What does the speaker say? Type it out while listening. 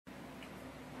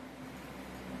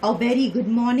A very good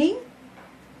morning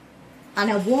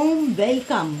and a warm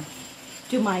welcome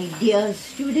to my dear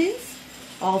students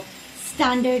of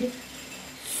Standard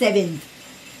 7th.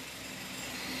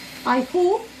 I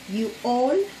hope you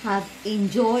all have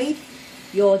enjoyed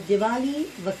your Diwali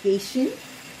vacation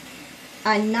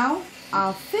and now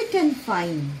are fit and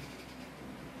fine.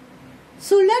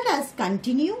 So let us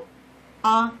continue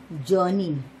our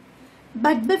journey.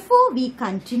 But before we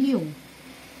continue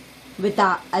with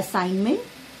our assignment,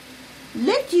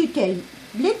 let me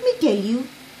tell you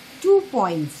 2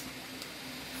 points.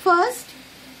 First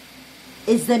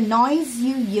is the noise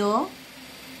you hear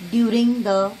during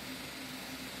the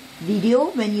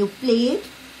video when you play it.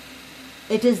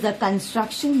 It is the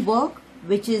construction work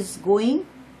which is going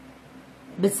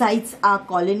besides our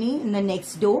colony in the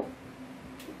next door.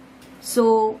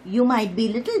 So you might be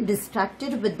a little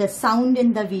distracted with the sound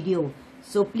in the video.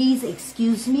 So please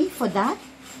excuse me for that.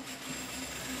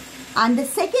 And the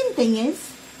second thing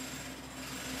is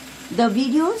the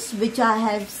videos which I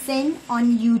have sent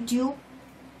on YouTube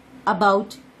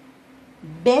about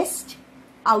best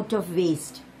out of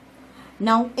waste.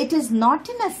 Now it is not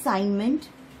an assignment,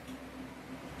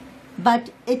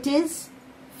 but it is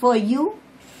for you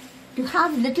to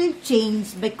have little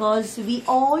change, because we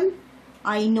all,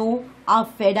 I know, are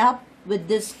fed up with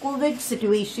this COVID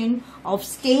situation of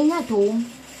staying at home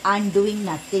and doing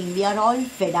nothing. We are all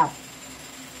fed up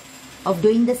of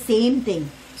doing the same thing.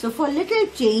 So for little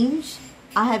change,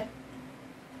 I have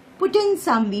put in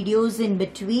some videos in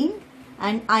between,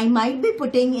 and I might be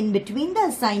putting in between the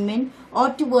assignment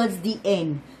or towards the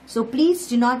end. So please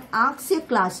do not ask your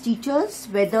class teachers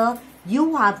whether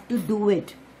you have to do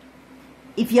it.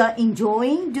 If you are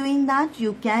enjoying doing that,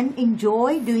 you can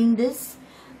enjoy doing this,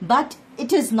 but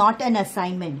it is not an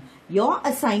assignment. Your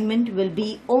assignment will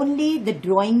be only the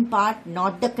drawing part,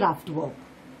 not the craft work.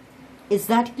 Is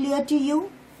that clear to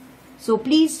you? So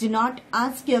please do not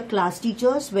ask your class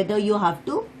teachers whether you have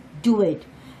to do it.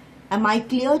 Am I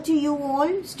clear to you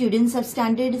all, students of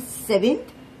Standard 7th?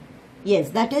 Yes,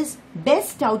 that is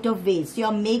best out of waste. You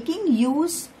are making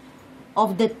use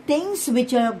of the things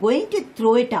which are going to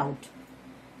throw it out.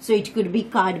 So it could be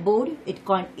cardboard, it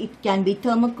can be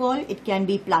thermocol, it can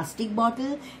be plastic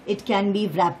bottle, it can be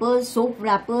wrappers, soap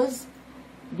wrappers,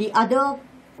 the other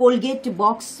Colgate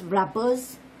box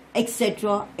wrappers,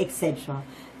 etc., etc.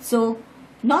 So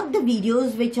not the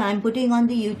videos which I am putting on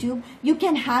the YouTube. You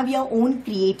can have your own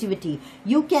creativity.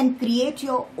 You can create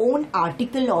your own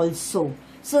article also.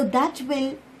 So that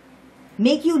will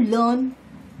make you learn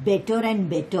better and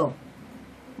better,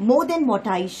 more than what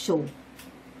I show.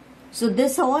 So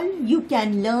this all, you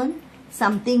can learn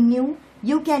something new.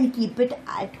 You can keep it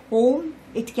at home.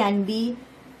 It can be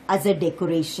as a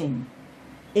decoration.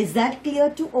 Is that clear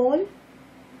to all?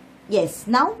 Yes,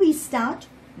 now we start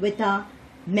with our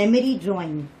memory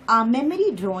drawing. Our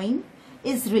memory drawing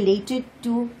is related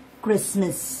to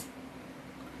Christmas.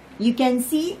 You can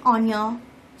see on your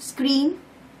screen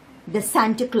the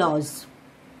Santa Claus.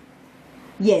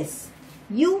 Yes,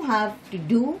 you have to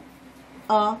do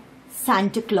a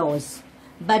Santa Claus.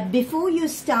 But before you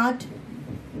start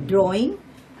drawing,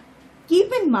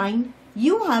 keep in mind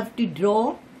you have to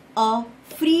draw a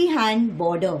freehand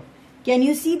border. Can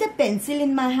you see the pencil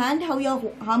in my hand, how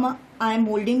I am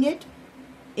holding it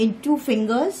in 2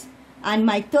 fingers, and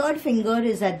my 3rd finger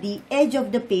is at the edge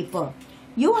of the paper.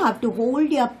 You have to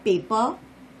hold your paper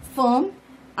firm,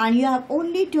 and you have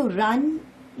only to run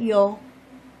your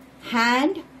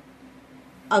hand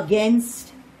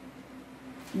against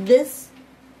this.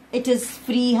 It is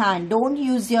freehand, don't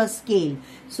use your scale.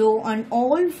 So on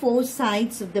all 4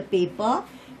 sides of the paper,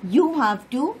 you have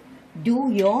to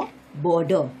do your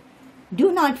border.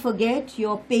 Do not forget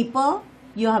your paper,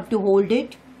 you have to hold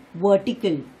it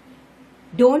vertical.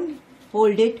 Don't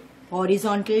hold it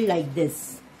horizontal like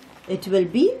this. It will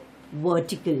be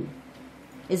vertical.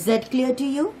 Is that clear to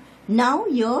you? Now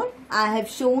here I have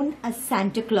shown a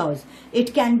Santa Claus.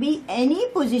 It can be any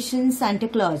position Santa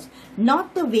Claus,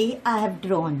 not the way I have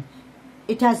drawn.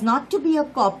 It has not to be a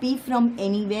copy from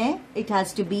anywhere. It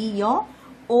has to be your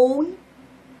own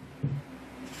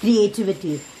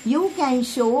creativity. You can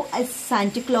show a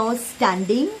Santa Claus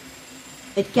standing.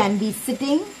 It can be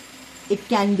sitting. It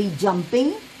can be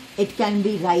jumping. It can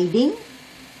be riding.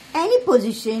 Any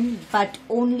position, but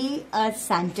only a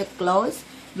Santa Claus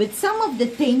with some of the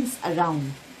things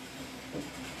around.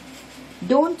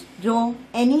 Don't draw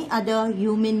any other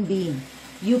human being.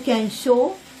 You can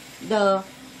show the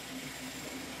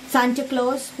Santa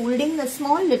Claus holding a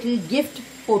small little gift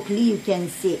potli, you can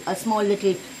say, a small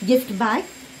little gift bag,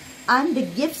 and the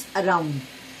gifts around.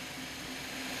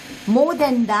 More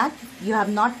than that, you have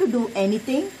not to do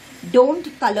anything.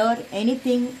 Don't color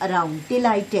anything around till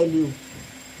I tell you.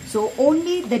 So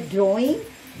only the drawing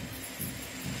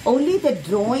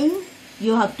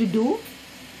you have to do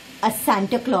a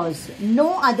Santa Claus.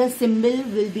 No other symbol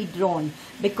will be drawn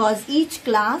because each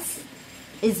class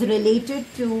is related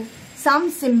to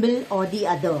some symbol or the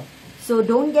other. So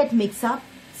don't get mixed up.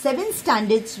 7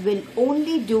 standards will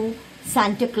only do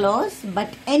Santa Claus,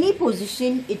 but any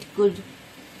position it could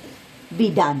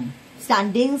be done.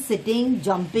 Standing, sitting,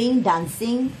 jumping,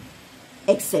 dancing,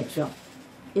 etc.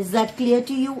 Is that clear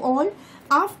to you all?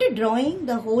 After drawing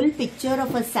the whole picture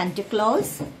of a Santa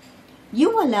Claus, you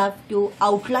will have to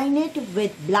outline it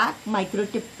with black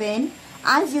microtip pen,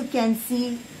 as you can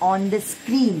see on the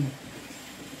screen.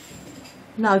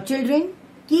 Now children,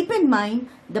 keep in mind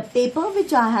the paper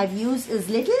which I have used is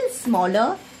little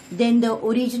smaller than the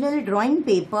original drawing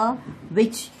paper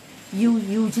which you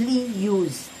usually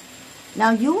use.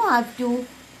 Now you have to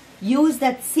use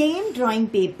that same drawing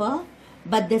paper,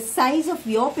 but the size of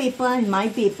your paper and my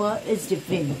paper is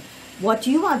different. What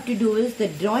you have to do is the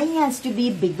drawing has to be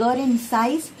bigger in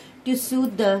size to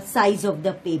suit the size of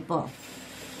the paper.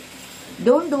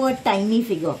 Don't do a tiny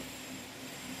figure.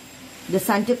 The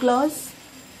Santa Claus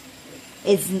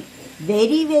is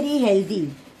very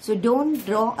healthy. So don't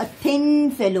draw a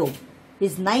thin fellow.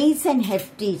 He's nice and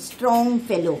hefty, strong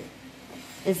fellow.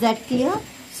 Is that clear?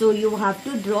 So you have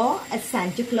to draw a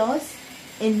Santa Claus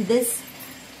in this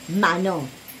manner.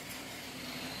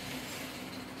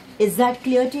 Is that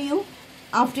clear to you?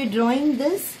 After drawing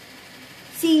this,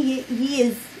 see, he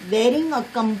is wearing a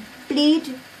complete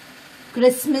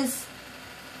Christmas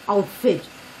outfit.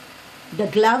 The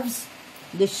gloves,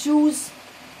 the shoes,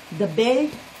 the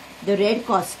belt, the red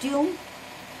costume,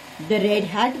 the red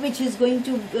hat which is going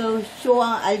to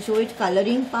I'll show it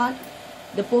coloring part,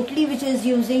 the potli which is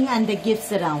using, and the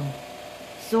gifts around.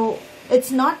 So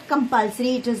it's not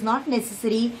compulsory, it is not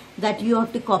necessary that you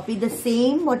have to copy the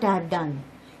same what I have done.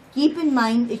 Keep in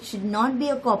mind, it should not be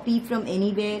a copy from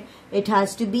anywhere. It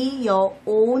has to be your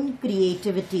own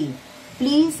creativity.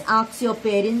 Please ask your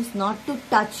parents not to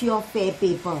touch your fair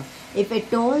paper. If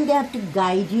at all they have to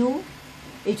guide you,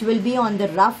 it will be on the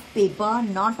rough paper,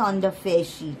 not on the fair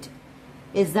sheet.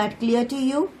 Is that clear to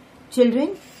you?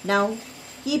 Children, now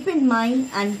keep in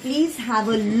mind and please have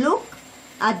a look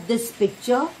at this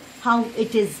picture, how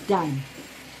it is done.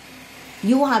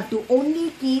 You have to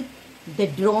only keep the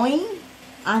drawing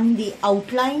and the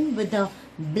outline with the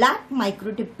black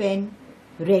microtip pen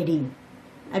ready.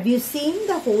 Have you seen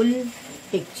the whole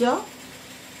picture?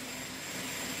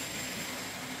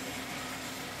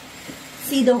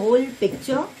 See the whole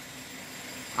picture.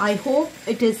 I hope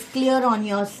it is clear on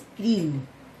your screen.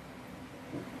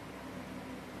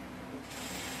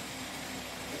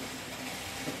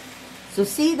 So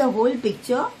see the whole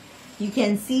picture. You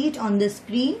can see it on the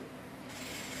screen.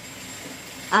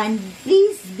 And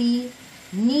please be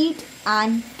neat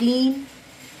and clean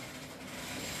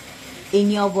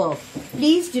in your work.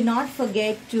 Please do not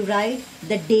forget to write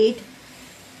the date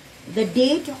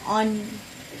on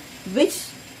which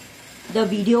the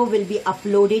video will be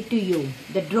uploaded to you.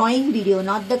 The drawing video,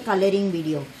 not the coloring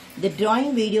video. The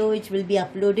drawing video which will be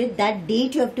uploaded, that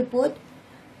date you have to put.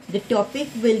 The topic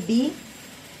will be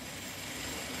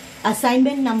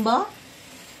assignment number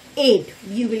 8.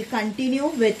 You will continue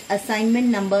with assignment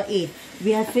number 8.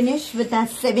 We have finished with our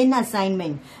 7th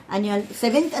assignment, and your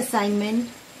 7th assignment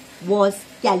was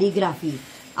calligraphy.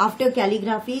 After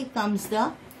calligraphy comes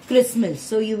the Christmas.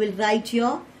 So you will write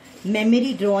your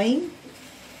memory drawing.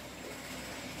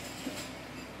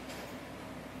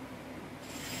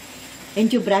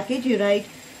 Into bracket you write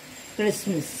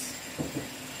Christmas.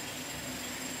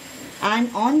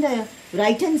 And on the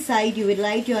right hand side you will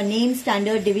write your name,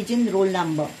 standard, division, roll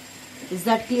number. Is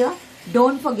that clear?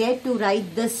 Don't forget to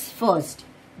write this first.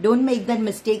 Don't make that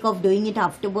mistake of doing it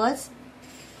afterwards.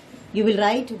 You will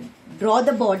write, draw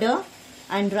the border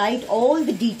and write all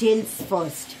the details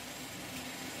first.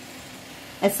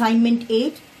 Assignment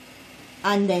 8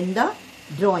 and then the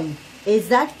drawing. Is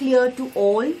that clear to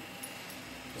all?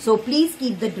 So please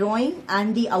keep the drawing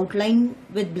and the outline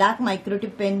with black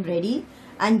microtip pen ready,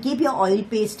 and keep your oil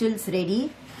pastels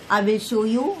ready. I will show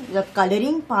you the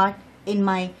coloring part in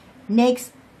my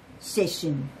next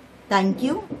session. Thank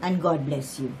you and God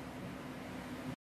bless you.